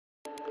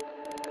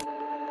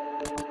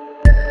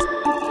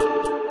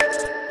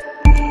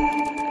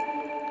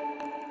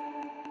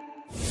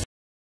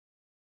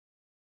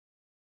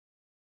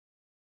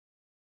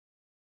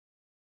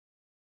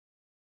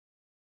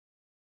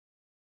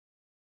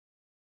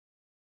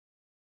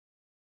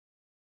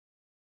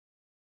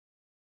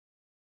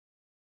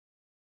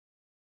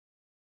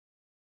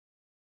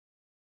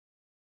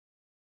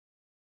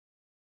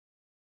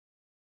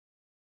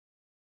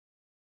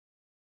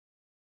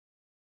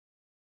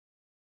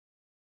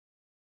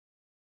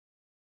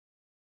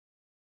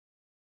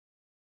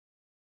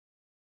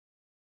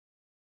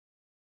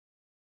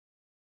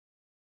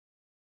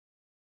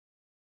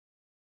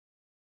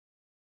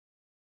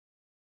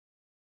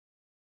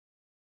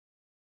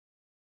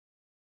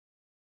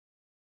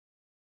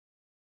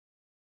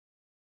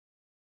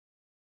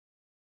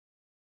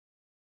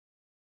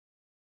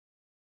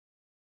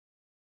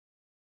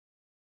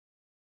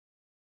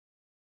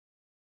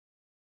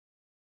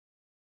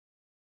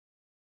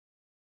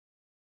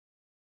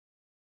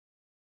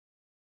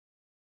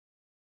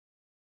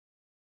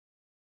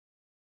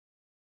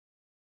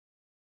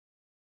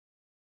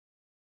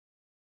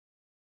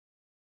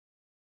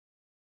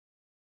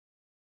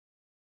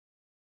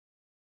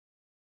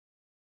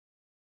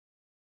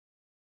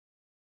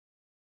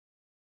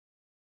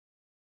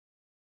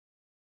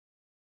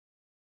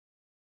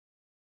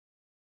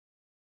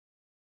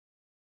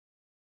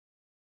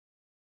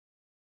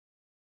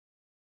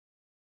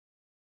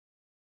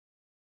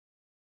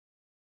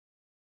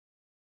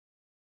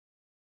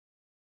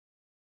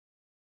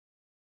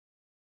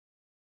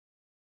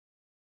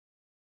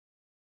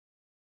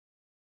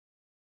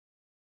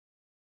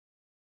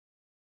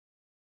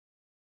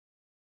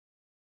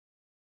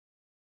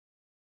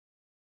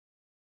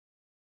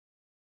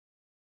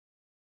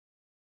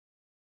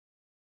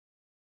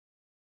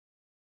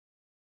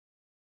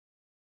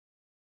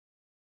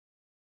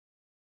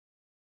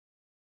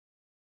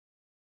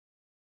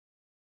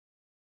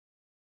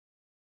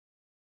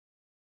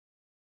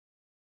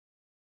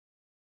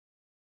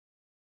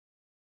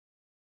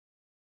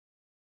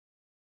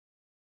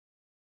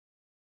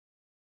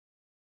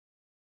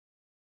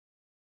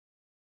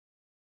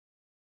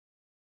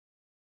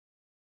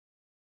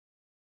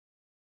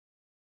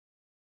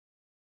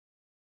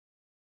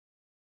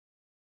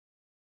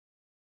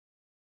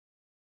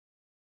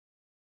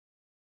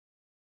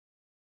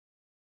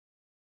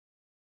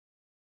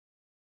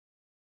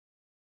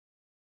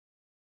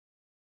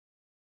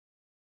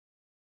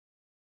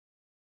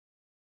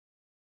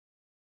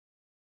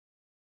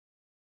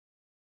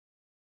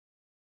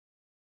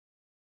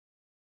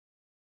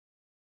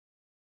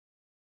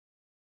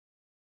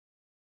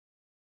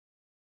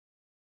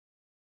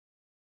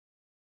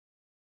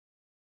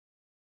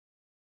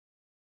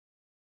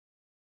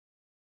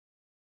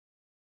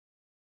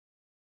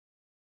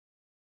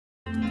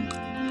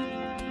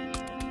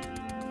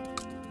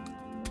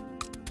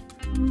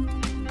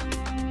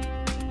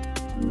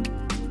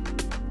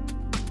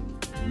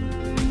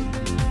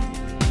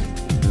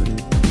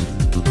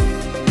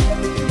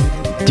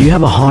Do you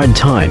have a hard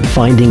time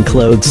finding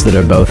clothes that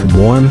are both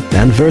warm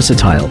and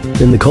versatile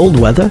in the cold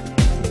weather?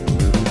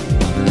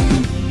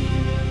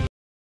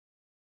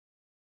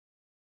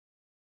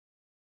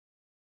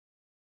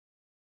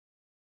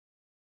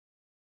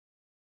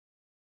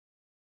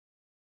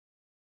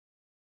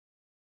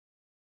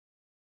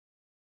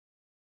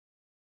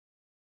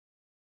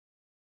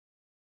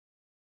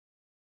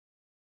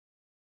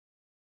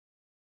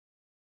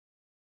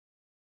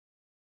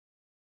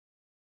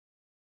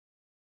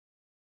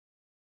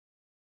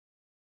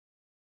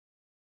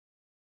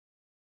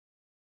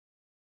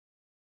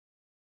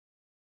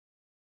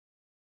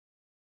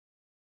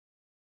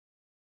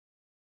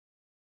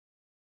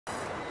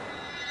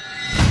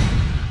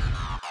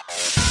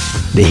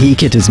 The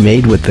HeatKit is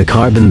made with the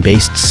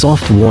carbon-based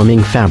soft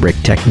warming fabric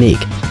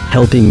technique,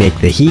 helping make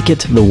the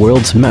HeatKit the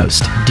world's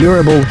most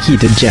durable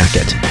heated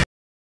jacket.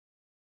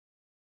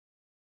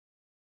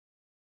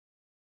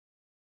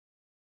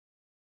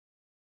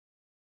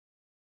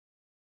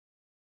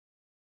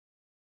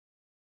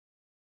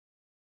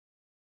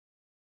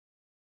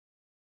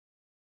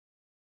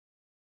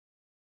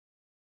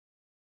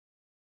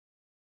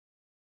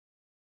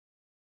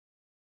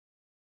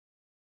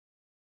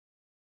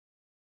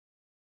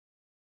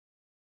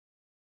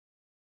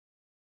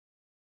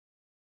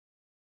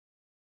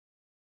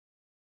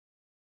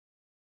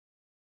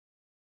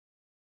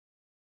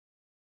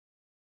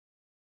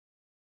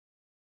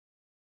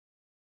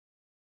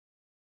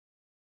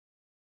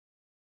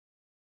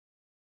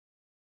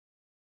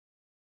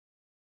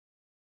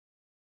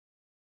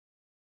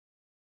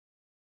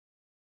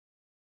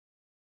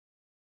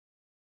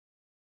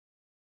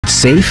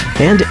 Safe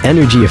and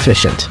energy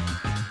efficient.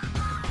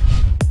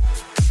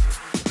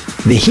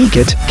 The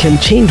HeatKit can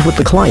change with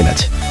the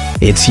climate.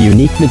 Its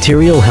unique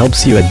material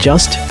helps you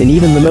adjust in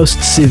even the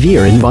most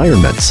severe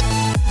environments.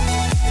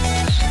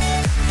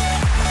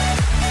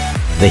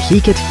 The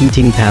HeatKit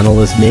heating panel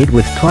is made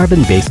with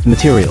carbon-based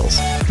materials,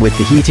 with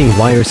the heating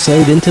wire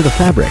sewed into the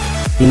fabric,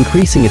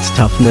 increasing its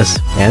toughness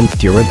and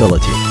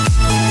durability.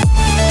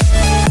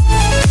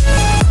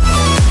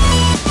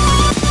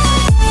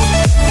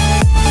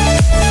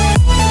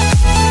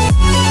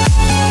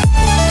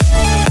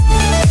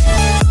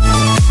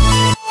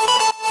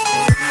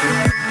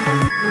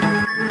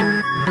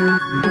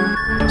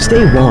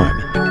 Stay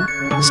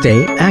warm.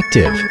 Stay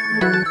active.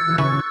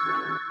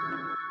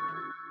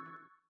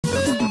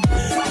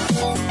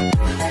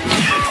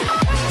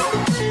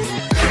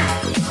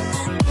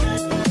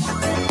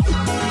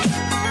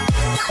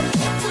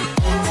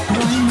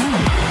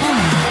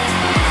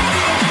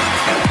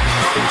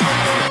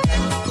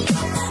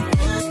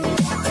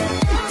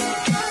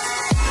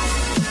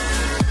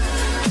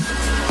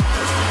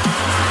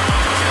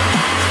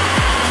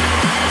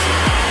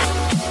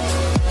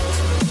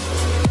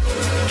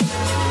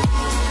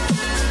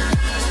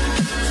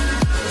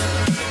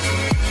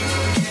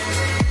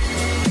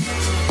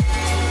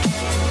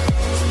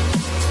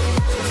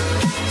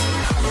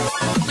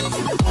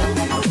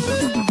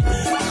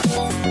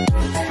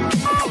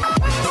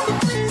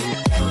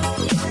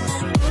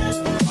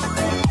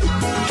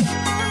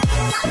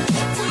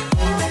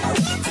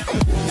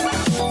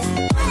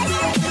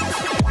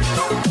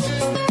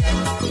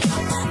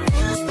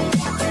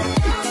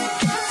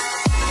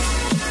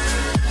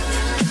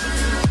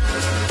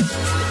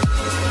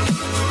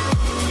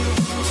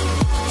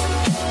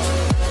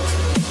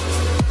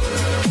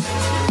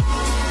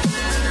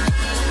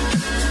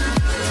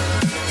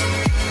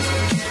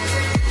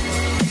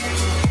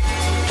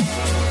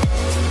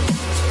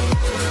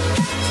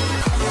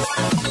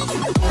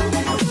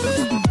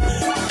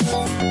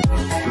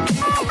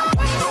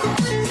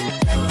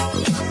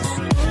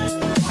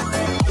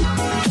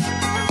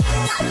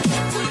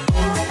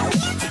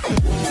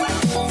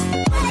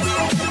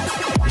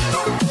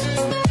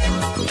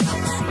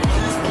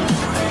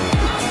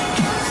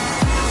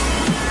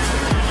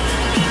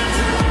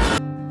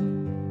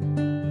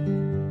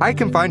 I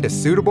can find a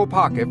suitable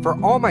pocket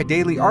for all my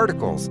daily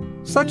articles,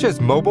 such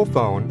as mobile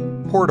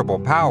phone, portable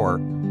power,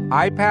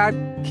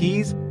 iPad,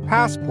 keys,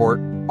 passport,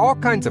 all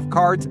kinds of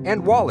cards,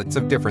 and wallets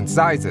of different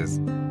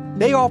sizes.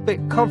 They all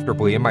fit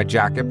comfortably in my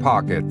jacket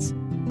pockets.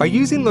 By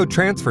using the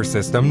transfer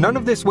system, none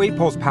of this weight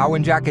pulls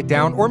Powen jacket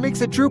down or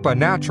makes it droop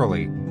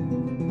unnaturally.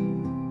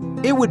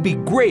 It would be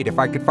great if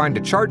I could find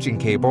a charging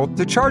cable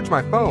to charge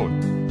my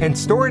phone and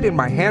store it in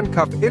my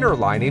handcuff inner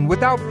lining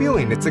without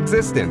feeling its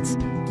existence.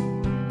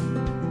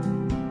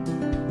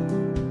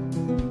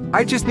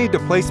 I just need to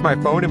place my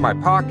phone in my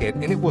pocket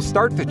and it will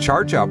start to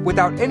charge up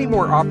without any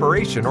more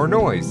operation or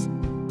noise.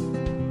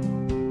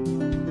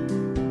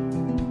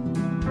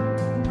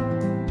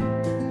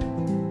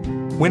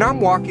 When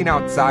I'm walking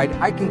outside,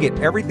 I can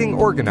get everything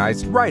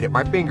organized right at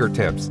my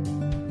fingertips.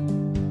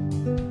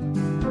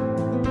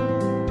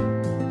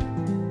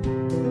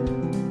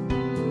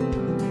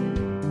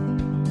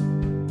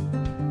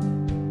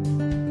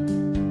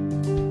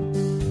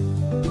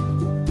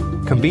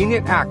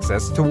 Convenient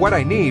access to what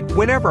I need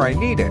whenever I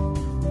need it.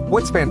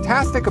 What's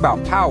fantastic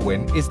about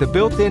Powen is the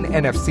built-in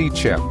NFC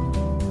chip.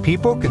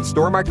 People can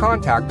store my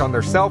contact on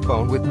their cell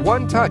phone with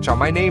one touch on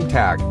my name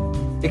tag.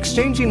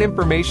 Exchanging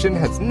information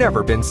has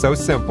never been so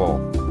simple.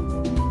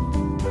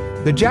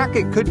 The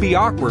jacket could be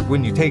awkward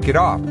when you take it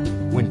off,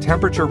 when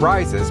temperature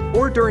rises,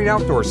 or during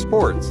outdoor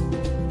sports.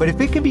 But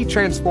if it can be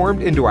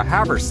transformed into a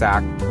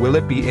haversack, will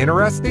it be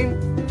interesting?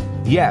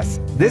 Yes,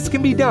 this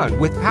can be done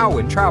with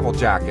Powin Travel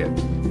Jacket.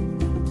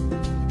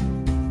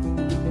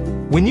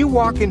 When you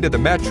walk into the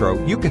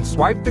metro, you can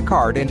swipe the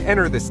card and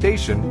enter the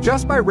station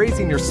just by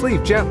raising your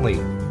sleeve gently.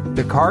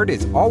 The card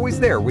is always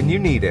there when you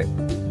need it.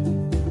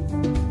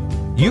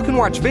 You can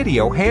watch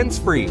video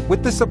hands-free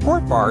with the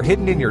support bar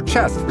hidden in your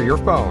chest for your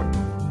phone.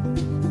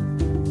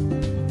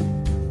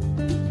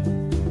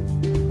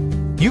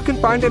 You can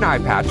find an eye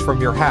patch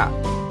from your hat.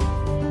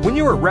 When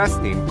you are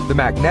resting, the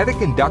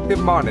magnetic inductive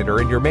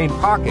monitor in your main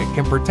pocket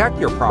can protect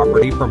your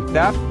property from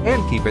theft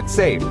and keep it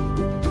safe.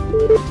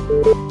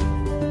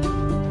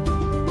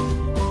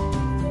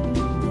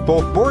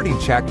 Both boarding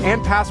check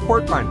and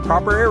passport find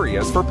proper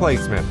areas for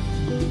placement.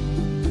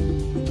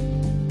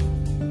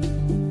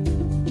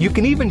 You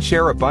can even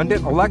share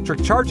abundant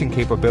electric charging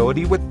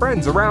capability with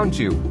friends around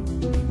you.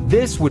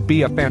 This would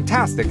be a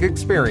fantastic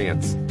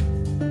experience.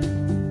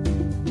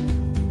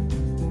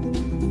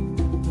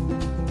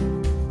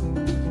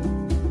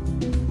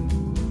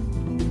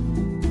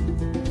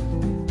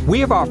 We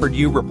have offered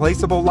you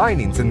replaceable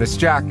linings in this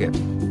jacket: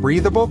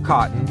 breathable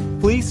cotton,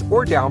 fleece,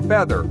 or down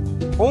feather.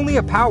 Only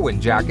a Powin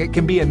jacket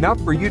can be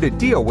enough for you to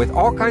deal with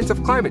all kinds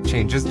of climate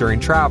changes during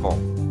travel.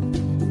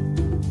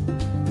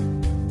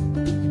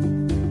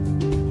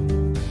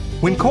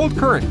 When cold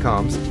current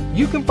comes,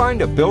 you can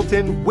find a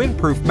built-in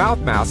windproof mouth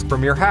mask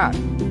from your hat,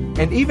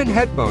 and even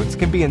headphones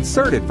can be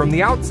inserted from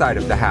the outside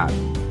of the hat.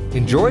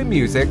 Enjoy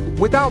music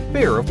without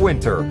fear of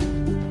winter.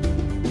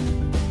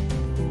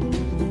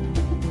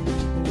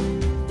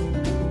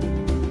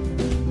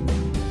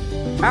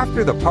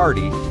 After the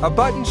party, a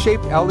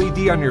button-shaped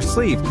LED on your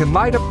sleeve can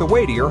light up the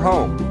way to your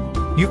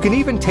home. You can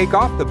even take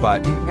off the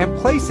button and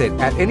place it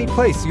at any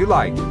place you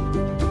like.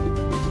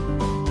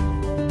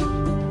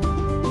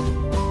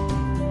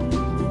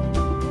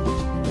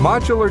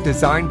 Modular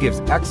design gives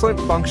excellent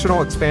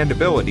functional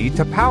expandability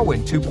to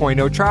Powin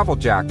 2.0 Travel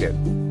Jacket.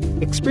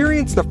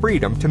 Experience the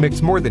freedom to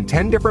mix more than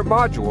 10 different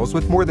modules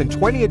with more than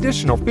 20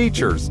 additional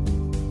features.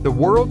 The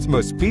world's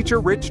most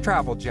feature-rich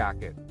travel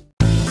jacket.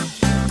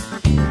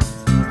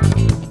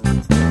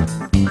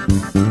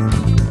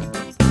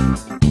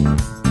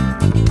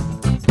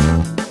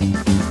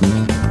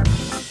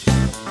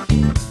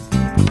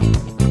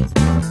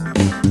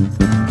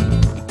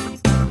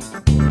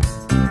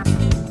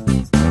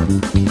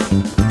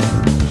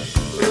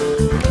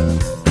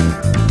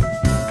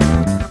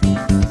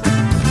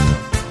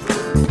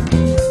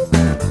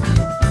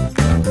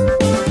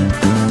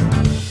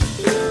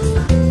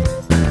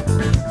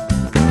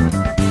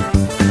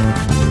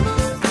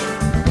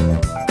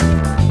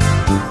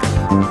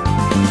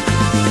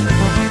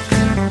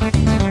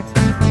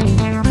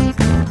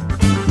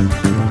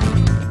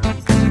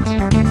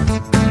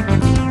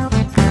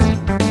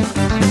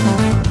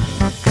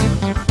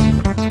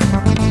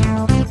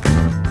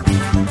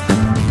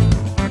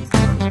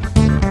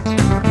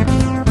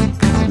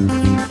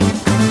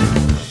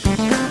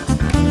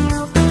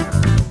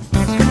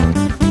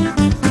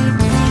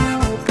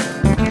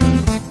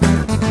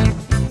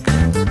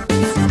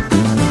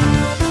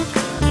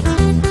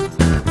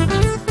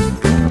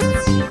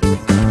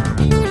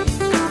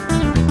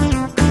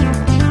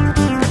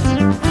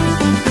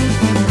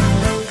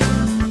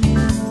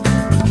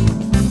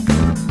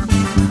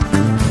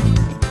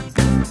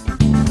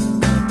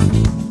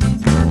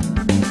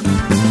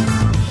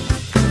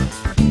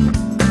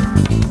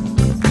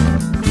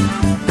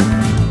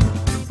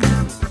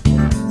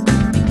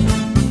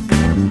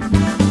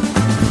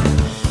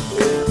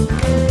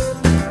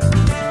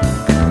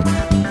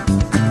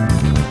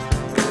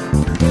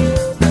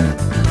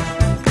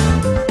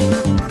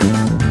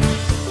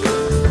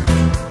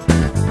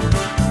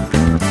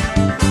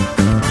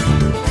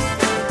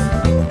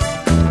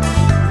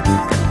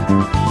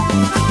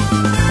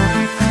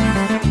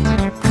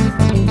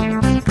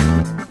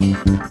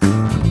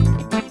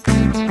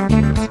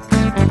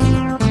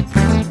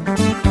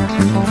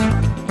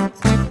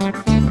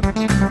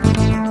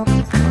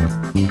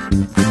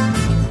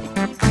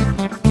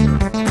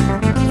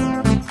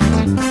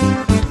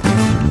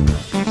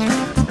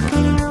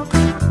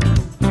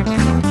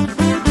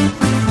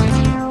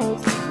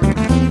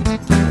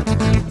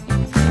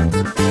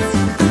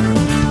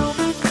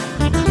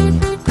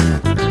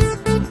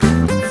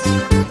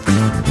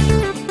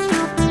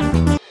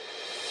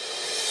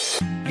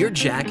 Your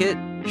jacket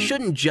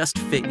shouldn't just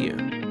fit you.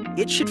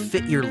 It should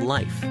fit your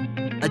life,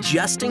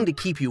 adjusting to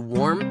keep you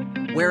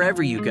warm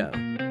wherever you go.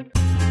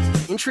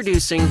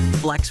 Introducing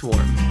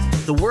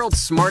FlexWarm, the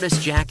world's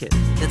smartest jacket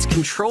that's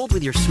controlled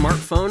with your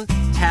smartphone,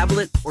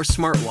 tablet, or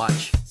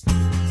smartwatch.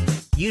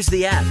 Use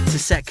the app to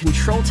set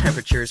control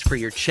temperatures for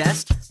your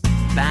chest,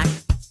 back,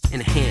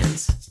 and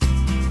hands.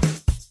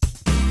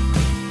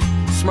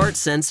 Smart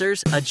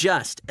sensors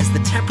adjust as the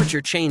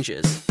temperature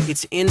changes.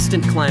 It's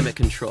instant climate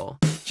control.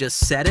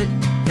 Just set it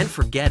and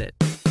forget it.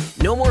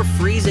 No more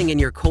freezing in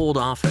your cold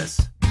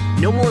office.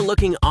 No more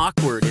looking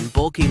awkward in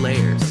bulky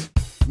layers.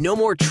 No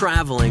more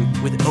traveling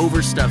with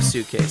overstuffed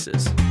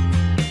suitcases.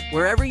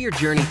 Wherever your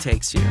journey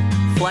takes you,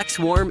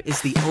 FlexWarm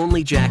is the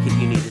only jacket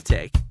you need to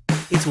take.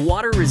 It's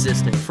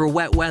water-resistant for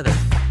wet weather,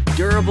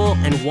 durable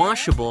and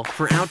washable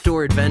for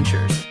outdoor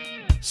adventures,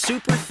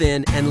 super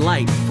thin and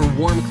light for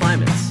warm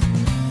climates.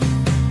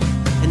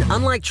 And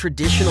unlike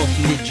traditional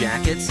heated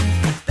jackets,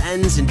 it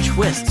bends and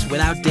twists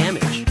without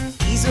damage.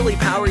 Easily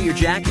power your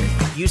jacket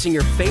using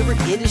your favorite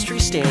industry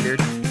standard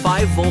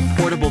 5-volt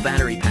portable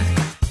battery pack.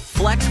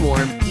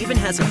 FlexWarm even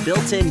has a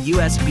built-in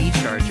USB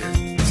charger,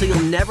 so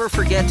you'll never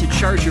forget to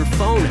charge your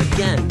phone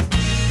again.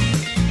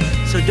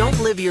 So don't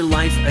live your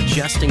life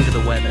adjusting to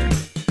the weather.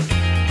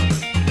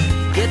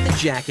 Get the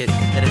jacket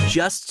that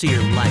adjusts to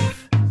your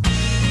life.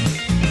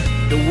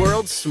 The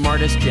world's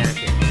smartest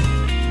jacket.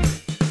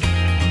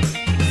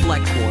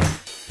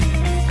 FlexWarm.